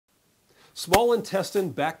Small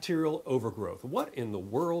intestine bacterial overgrowth. What in the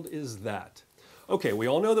world is that? Okay, we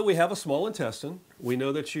all know that we have a small intestine. We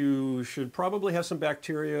know that you should probably have some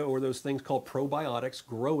bacteria or those things called probiotics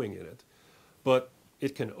growing in it. But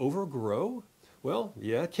it can overgrow? Well,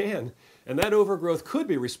 yeah, it can. And that overgrowth could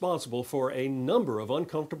be responsible for a number of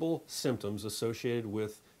uncomfortable symptoms associated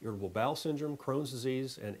with irritable bowel syndrome, Crohn's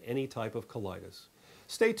disease, and any type of colitis.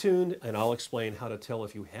 Stay tuned and I'll explain how to tell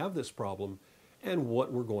if you have this problem and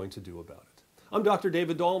what we're going to do about it. I'm Dr.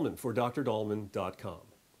 David Dahlman for DrDahlman.com.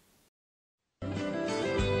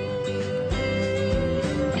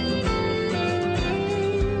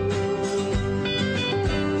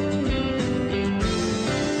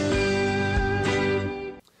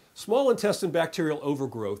 Small intestine bacterial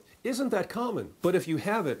overgrowth isn't that common, but if you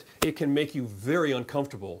have it, it can make you very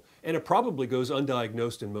uncomfortable, and it probably goes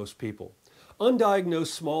undiagnosed in most people. Undiagnosed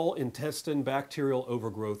small intestine bacterial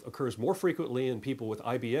overgrowth occurs more frequently in people with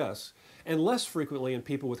IBS and less frequently in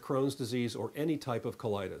people with Crohn's disease or any type of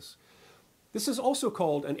colitis. This is also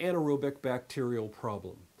called an anaerobic bacterial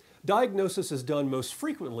problem. Diagnosis is done most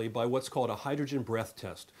frequently by what's called a hydrogen breath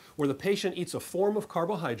test, where the patient eats a form of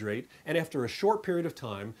carbohydrate and after a short period of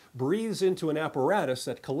time breathes into an apparatus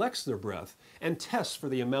that collects their breath and tests for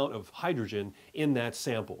the amount of hydrogen in that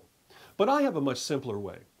sample. But I have a much simpler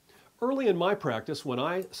way. Early in my practice, when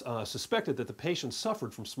I suspected that the patient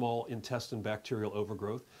suffered from small intestine bacterial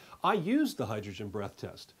overgrowth, I used the hydrogen breath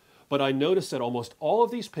test. But I noticed that almost all of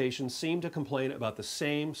these patients seemed to complain about the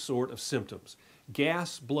same sort of symptoms: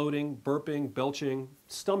 gas, bloating, burping, belching,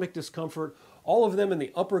 stomach discomfort, all of them in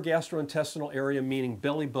the upper gastrointestinal area, meaning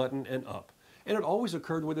belly button and up. And it always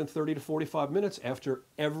occurred within 30 to 45 minutes after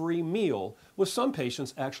every meal, with some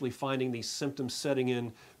patients actually finding these symptoms setting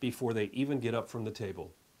in before they even get up from the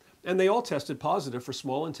table. And they all tested positive for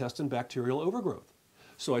small intestine bacterial overgrowth.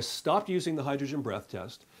 So I stopped using the hydrogen breath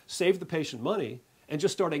test, saved the patient money, and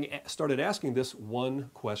just started asking this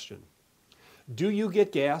one question. Do you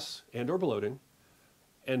get gas and or bloating,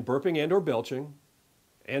 and burping and or belching,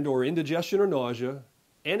 and or indigestion or nausea,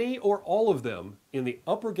 any or all of them in the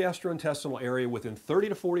upper gastrointestinal area within 30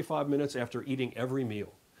 to 45 minutes after eating every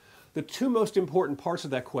meal? The two most important parts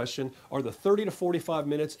of that question are the 30 to 45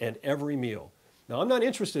 minutes and every meal. Now, I'm not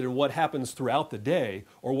interested in what happens throughout the day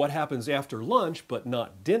or what happens after lunch, but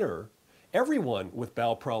not dinner. Everyone with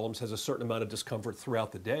bowel problems has a certain amount of discomfort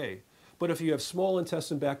throughout the day. But if you have small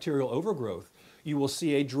intestine bacterial overgrowth, you will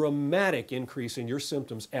see a dramatic increase in your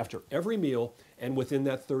symptoms after every meal and within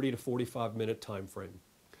that 30 to 45 minute time frame.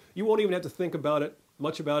 You won't even have to think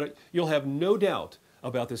much about it. You'll have no doubt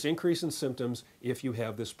about this increase in symptoms if you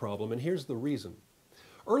have this problem. And here's the reason.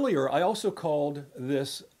 Earlier, I also called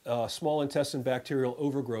this small intestine bacterial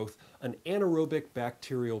overgrowth an anaerobic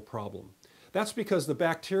bacterial problem. That's because the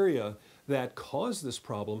bacteria that cause this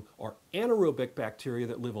problem are anaerobic bacteria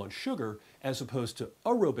that live on sugar as opposed to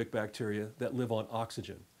aerobic bacteria that live on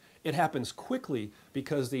oxygen. It happens quickly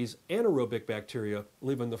because these anaerobic bacteria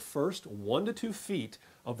live in the first 1 to 2 feet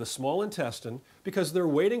of the small intestine because they're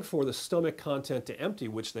waiting for the stomach content to empty,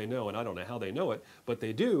 which they know, and I don't know how they know it, but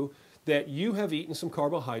they do, that you have eaten some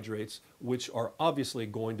carbohydrates which are obviously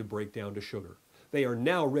going to break down to sugar. They are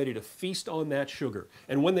now ready to feast on that sugar.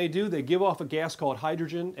 And when they do, they give off a gas called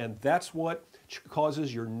hydrogen, and that's what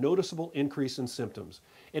causes your noticeable increase in symptoms.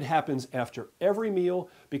 It happens after every meal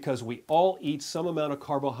because we all eat some amount of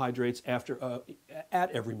carbohydrates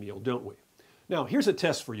at every meal, don't we? Now, here's a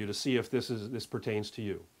test for you to see if this pertains to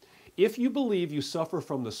you. If you believe you suffer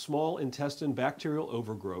from the small intestine bacterial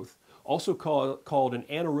overgrowth, also called an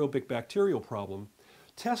anaerobic bacterial problem,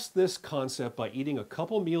 test this concept by eating a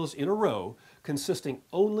couple meals in a row consisting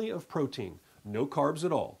only of protein, no carbs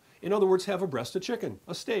at all. In other words, have a breast of chicken,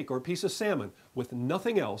 a steak, or a piece of salmon with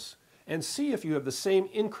nothing else, and see if you have the same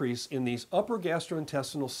increase in these upper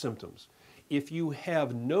gastrointestinal symptoms. If you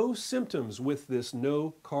have no symptoms with this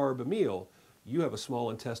no-carb meal, you have a small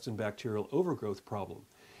intestine bacterial overgrowth problem.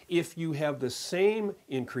 If you have the same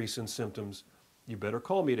increase in symptoms, you better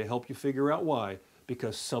call me to help you figure out why,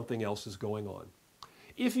 because something else is going on.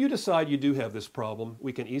 If you decide you do have this problem,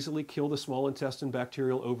 we can easily kill the small intestine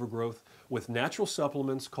bacterial overgrowth with natural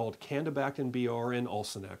supplements called Candibactin BR and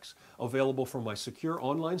Ulcinex, available from my secure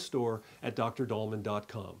online store at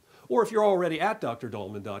DrDahlman.com. Or if you're already at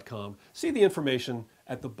DrDahlman.com, see the information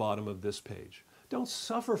at the bottom of this page. Don't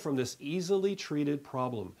suffer from this easily treated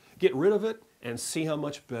problem. Get rid of it and see how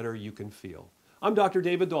much better you can feel. I'm Dr.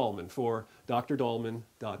 David Dahlman for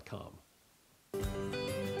DrDahlman.com.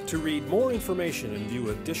 To read more information and view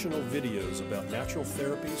additional videos about natural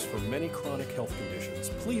therapies for many chronic health conditions,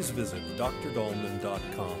 please visit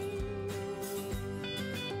DrDahlman.com.